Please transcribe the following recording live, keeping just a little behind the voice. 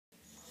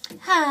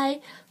Hi,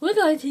 we're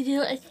going to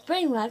do a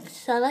spring look,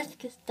 so let's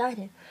get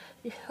started.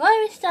 Before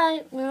we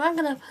start, we're not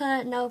going to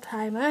put no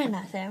primer or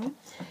nothing.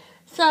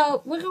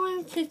 So we're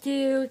going to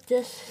do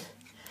this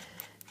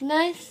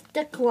nice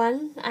thick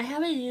one. I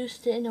haven't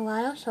used it in a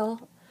while, so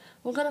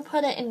we're going to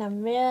put it in the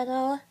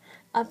middle,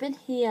 up in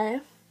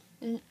here,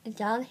 and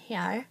down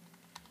here,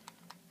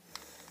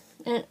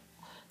 and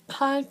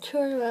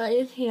contour right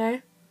in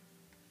here.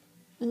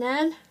 And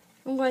then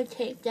I'm going to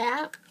take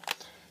that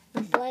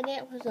and blend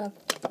it with a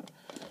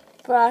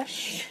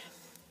brush,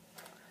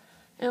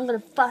 and I'm going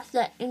to buff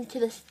that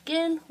into the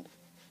skin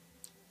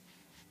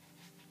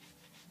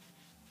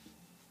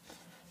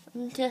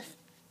and just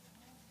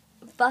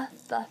buff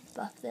that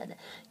in.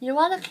 You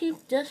want to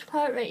keep this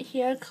part right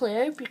here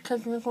clear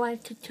because we're going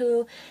to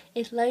do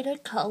a lighter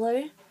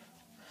color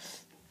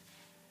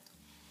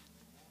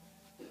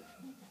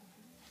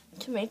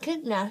to make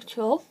it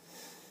natural.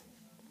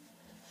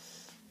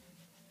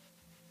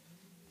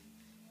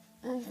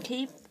 And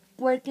keep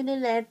working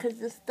it in because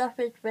this stuff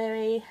is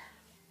very,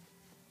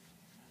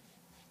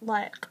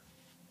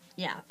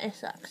 it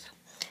sucks.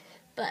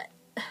 But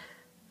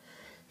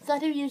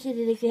instead of using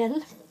it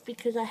again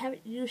because I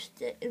haven't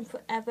used it in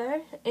forever,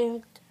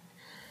 and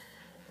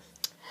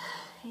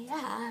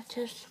yeah, it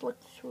just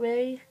looks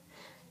very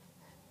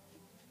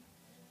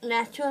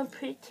natural and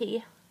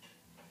pretty.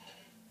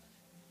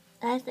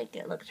 I think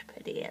it looks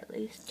pretty at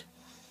least.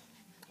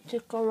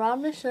 Just go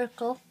around the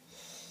circle.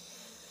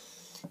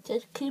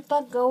 Just keep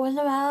on going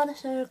around the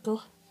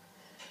circle.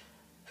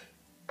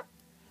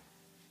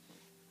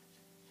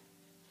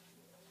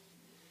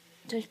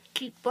 Just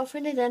keep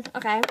buffing it in.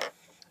 Okay.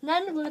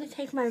 Then we're going to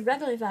take my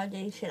regular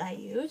foundation I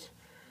use.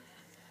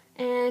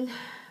 And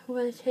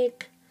we're going to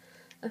take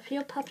a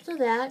few puffs of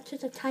that,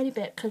 just a tiny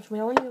bit, because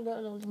we only need a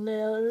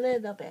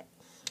little bit.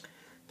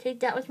 Take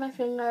that with my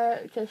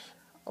finger, just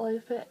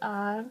wipe it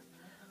on,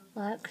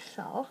 like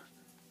so.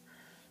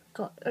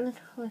 Go in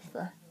with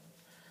the...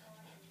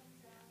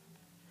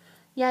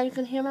 Yeah, you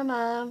can hear my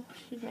mom.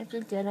 She's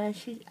making dinner.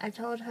 I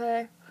told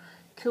her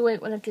to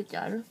wait when I get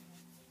done.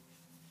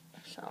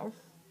 So,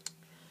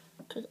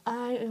 because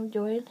I am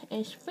doing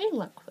a spring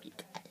look for you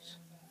guys.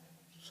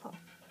 So,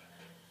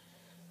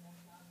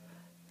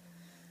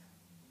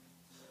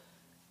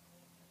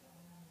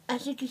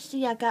 as you can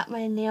see, I got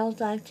my nails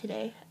done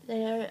today.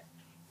 They're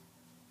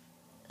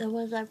the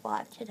ones I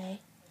bought today.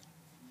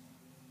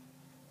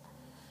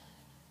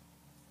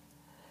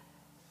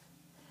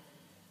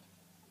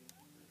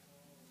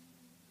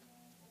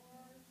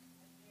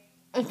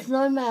 It's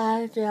not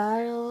bad. They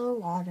are a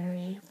little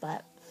watery,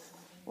 but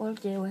we'll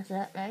deal with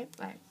it, right?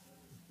 Right.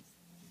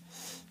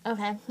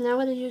 Okay, now I'm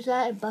going to use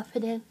that and buff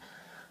it in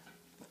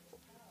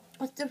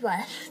with the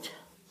rest.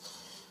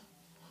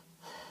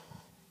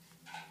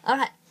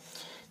 Okay,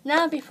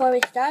 now before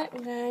we start,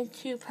 we're going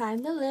to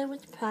prime the lid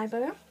with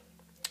primer.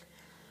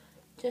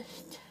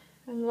 Just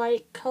a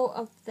light coat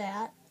of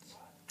that.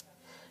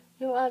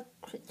 You don't want to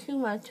put too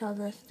much on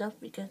this stuff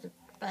because it's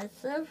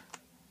expensive.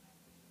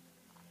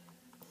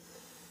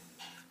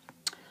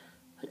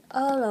 Put it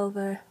all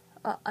over.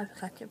 Oh, I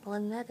forgot to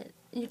blend that in.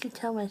 You can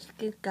tell my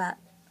skin got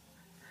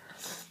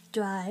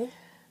dry.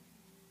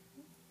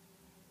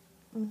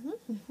 I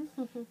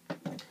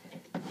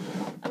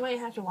might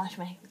have to wash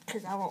my hands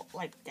because I won't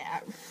like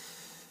that.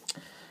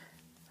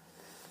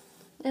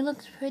 It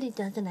looks pretty,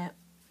 doesn't it?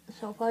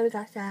 So far we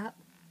got that.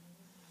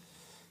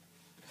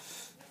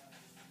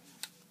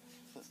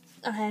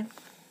 Okay.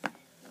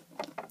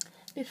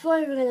 Before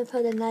we're going to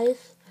put a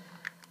nice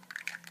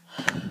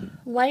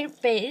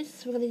white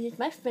base, we're going to use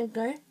my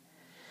finger.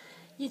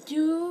 You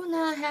do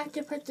not have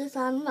to put this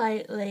on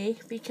lightly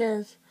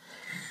because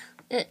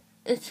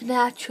it's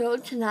natural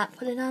to not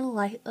put it on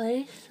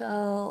lightly.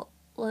 So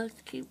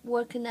let's keep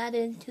working that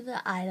into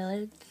the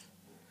eyelids.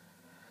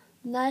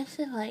 Nice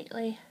and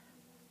lightly.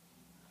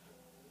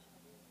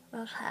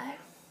 Okay.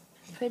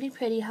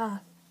 Pretty, huh?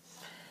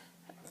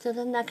 So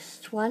the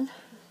next one.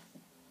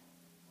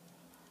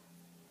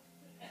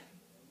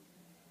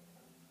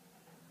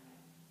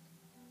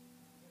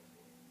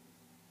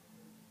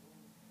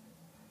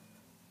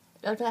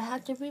 Doesn't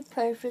have to be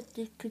perfect.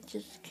 You could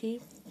just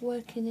keep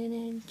working it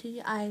into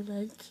your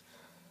eyelids.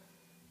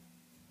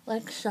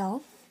 Like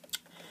so.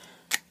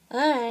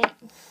 Alright.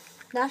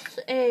 That's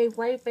a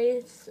white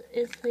base.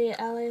 It's the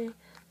LA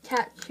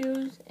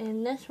tattoos.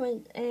 And this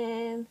one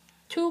is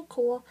Too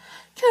Cool.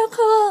 Too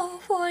Cool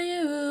for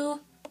you.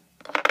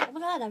 Oh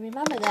my god, I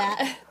remember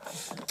that.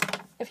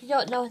 If you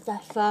don't know what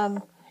that's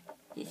from,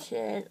 you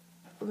should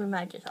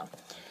remind yourself.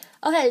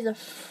 Okay, the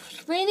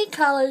springy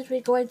colors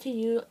we're going to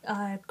use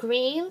are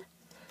green,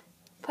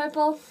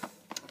 purple,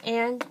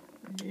 and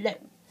blue.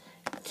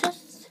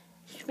 Just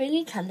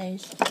springy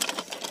colors.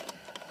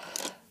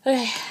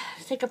 Okay,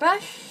 take a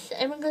brush,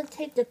 and we're going to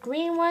take the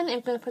green one and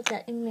we're going to put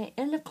that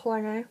in the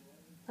corner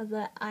of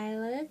the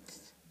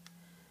eyelids.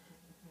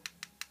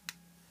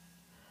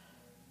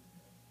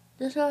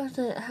 This one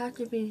doesn't have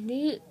to be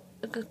neat.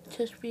 It could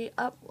just be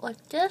up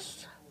like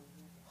this.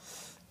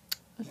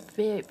 It's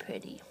very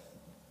pretty.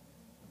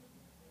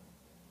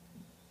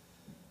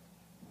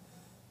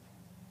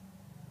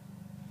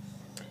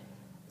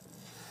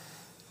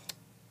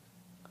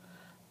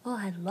 Oh,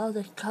 I love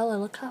this color.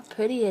 Look how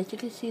pretty it is. You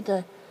can see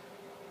the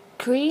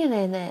green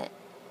in it.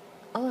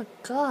 Oh my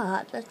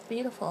god, that's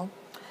beautiful.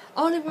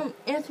 Only room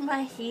is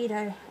my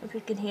heater, if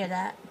you can hear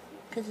that,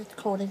 because it's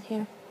cold in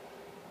here.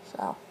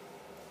 So,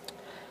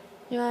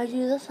 you want to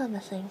do this on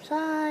the same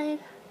side.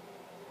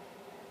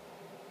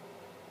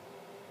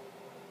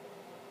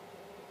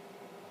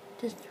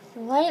 Just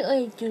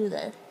lightly do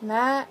this,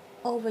 not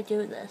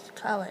overdo this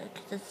color,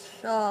 because it's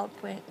so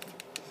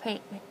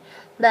paint me.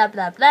 Blah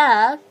blah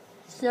blah.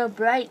 So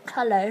bright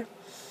color.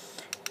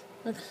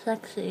 Looks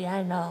sexy,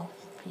 I know.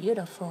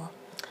 Beautiful.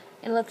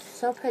 It looks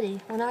so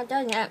pretty. We're not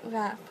done yet. We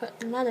gotta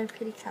put another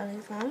pretty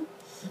colors on.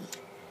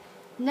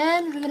 And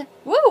then we're gonna,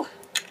 woo!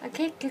 I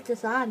can't get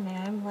this on,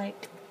 man.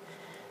 Like,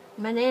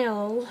 my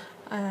nails,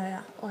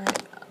 yeah.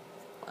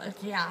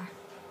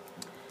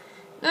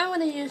 Now I'm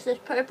gonna use this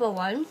purple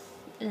one.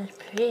 And it's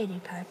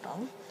pretty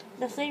purple.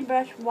 The same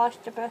brush, wash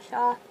the brush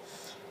off.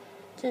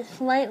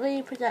 Just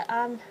lightly put that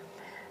on.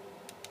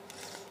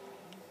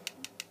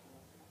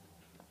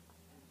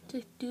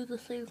 Just do the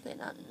same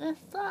thing on this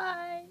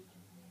side.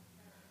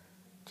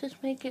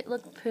 Just make it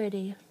look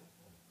pretty.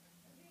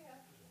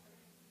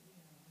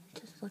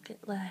 Just look it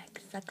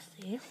like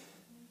sexy.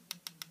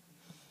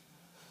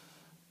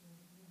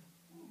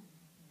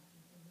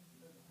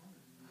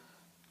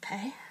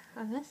 Okay,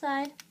 on this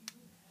side.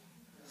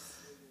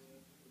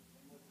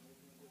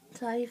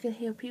 So you can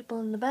hear people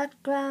in the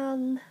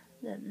background.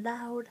 They're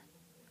loud.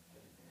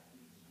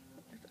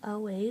 As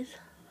always.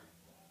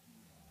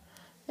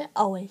 They're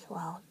always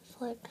loud. It's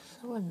like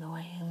so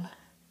annoying.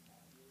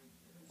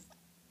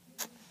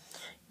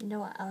 You know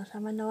what else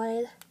I'm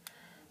annoyed?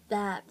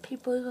 That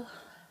people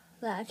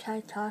that I try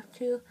to talk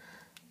to,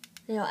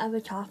 they don't ever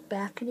talk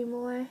back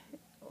anymore.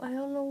 I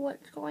don't know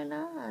what's going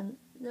on.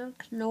 They're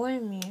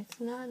ignoring me. It's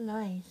not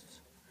nice.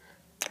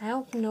 I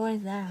don't annoy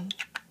them.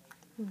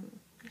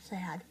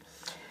 Sad.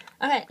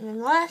 Okay, and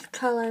the last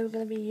color we're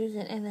going to be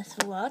using in this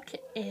look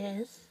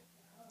is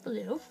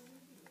blue.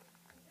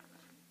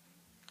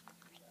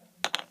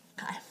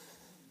 Okay.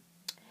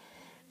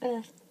 I'm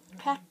going to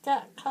pack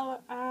that color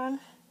on.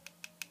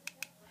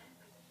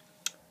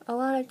 I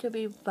want it to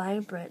be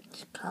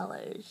vibrant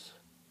colors.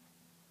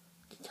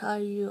 To tell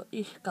you,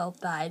 you should go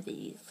buy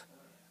these.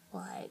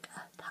 Like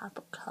a pop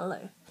of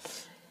color.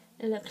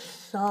 It looks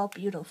so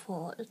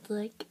beautiful. It's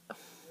like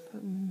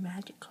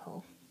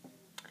magical.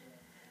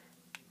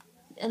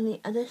 And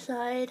the other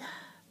side,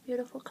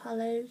 beautiful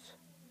colors.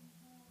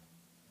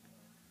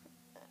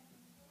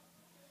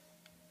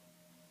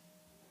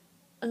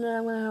 And then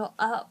I'm going to go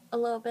up a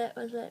little bit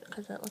with it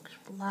because it looks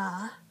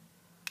blah.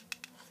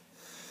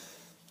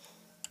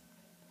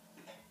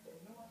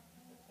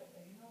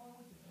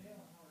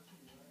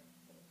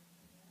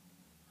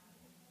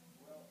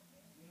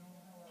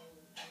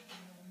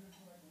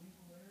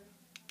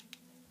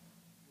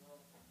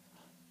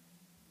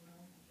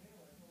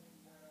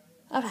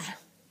 Okay,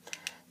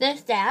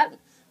 there's that.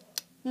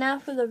 Now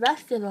for the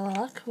rest of the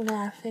look, we're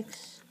gonna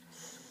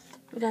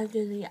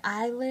do the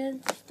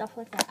eyelids, stuff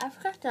like that. I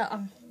forgot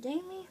to,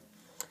 dang me.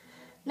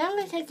 Now I'm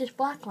gonna take this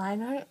black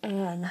liner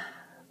and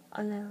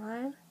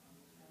underline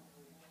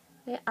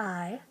the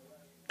eye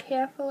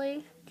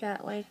carefully,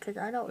 gently, because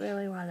I don't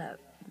really want to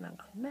make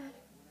a mess.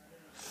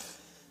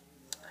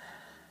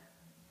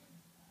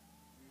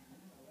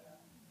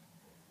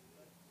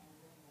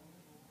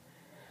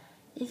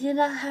 You do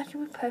not have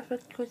to be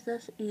perfect with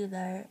this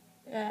either.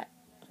 It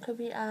could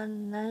be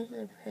on nice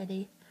and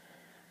pretty,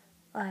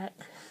 like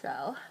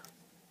so.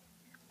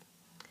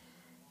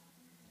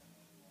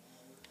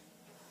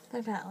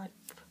 I got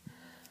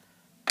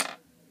like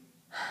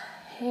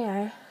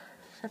hair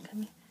stuck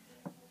in me.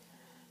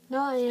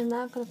 No, I am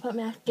not going to put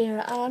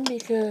mascara on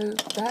because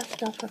that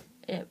stuff,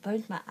 it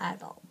burns my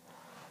eyeball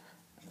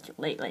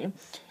lately.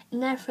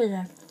 And then for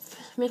the,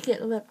 make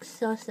it look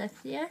so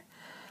sexier,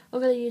 we're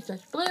going to use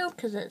this blue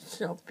because it's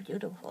so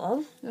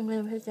beautiful. I'm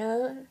going to put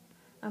it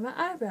on my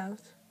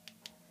eyebrows.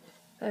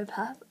 For a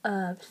pop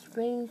of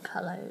spring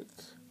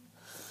colors.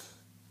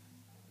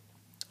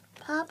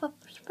 Pop of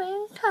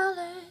spring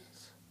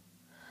colors.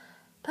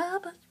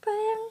 Pop of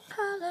spring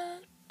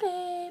colors,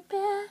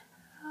 baby.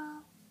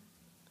 Oh.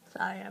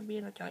 Sorry, I'm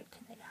being a joke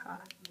today, huh?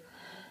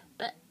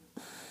 But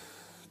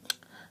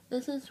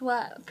this is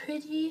what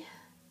pretty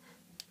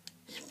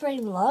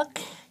spring look.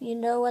 You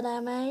know what I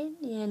mean?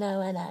 You know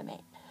what I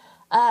mean.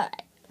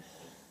 Alright.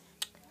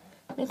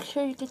 Make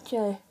sure you get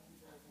your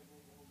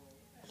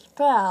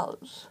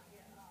sprouts.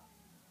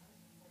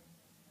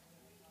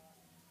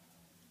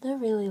 They're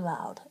really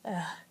loud.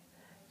 Ugh.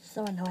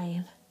 So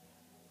annoying.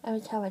 Every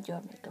time I do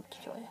a makeup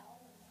tutorial.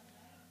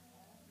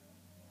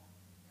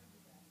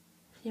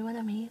 See what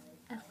I mean?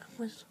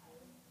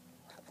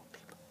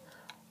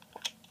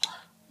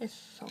 It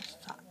so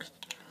sucks.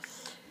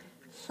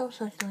 So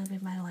sucks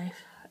living my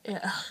life.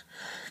 Yeah.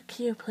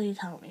 Can you please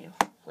help me?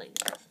 Please.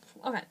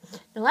 Okay.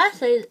 The last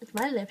shade is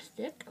my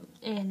lipstick,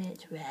 and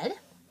it's red.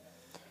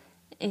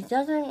 It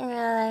doesn't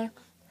matter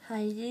how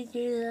you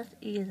do this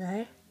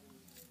either.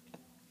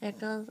 It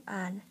goes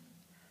on.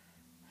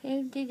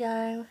 Handy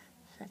darn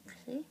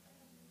sexy.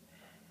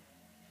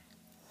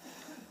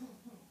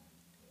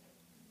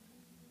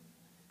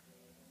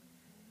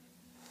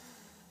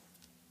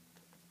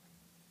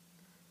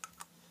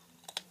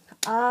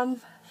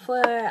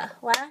 For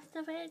last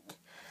of it,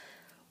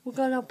 we're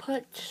gonna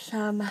put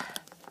some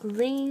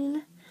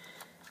green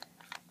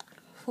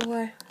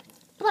for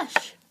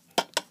blush.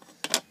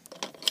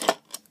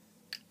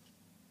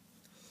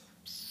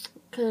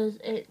 Because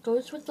it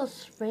goes with the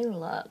spring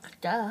look,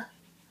 duh.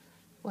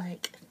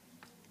 Like,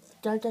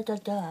 duh.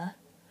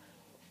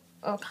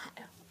 Okay,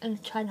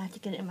 and try not to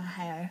get it in my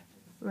hair,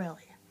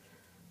 really.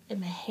 And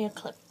my hair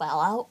clip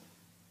fell out.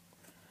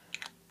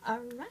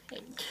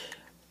 Alright.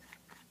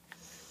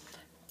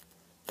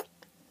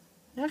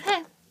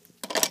 Okay.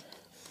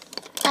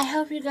 I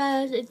hope you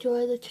guys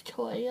enjoy the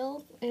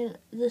tutorial and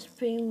the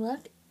spring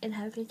look, and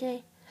have a good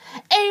day.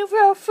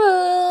 April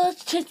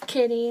Fools! Just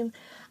kidding.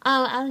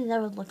 I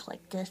never look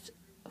like this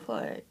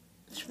for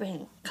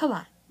spring. Come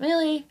on.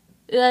 Really?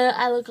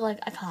 I look like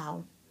a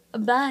clown.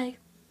 Bye.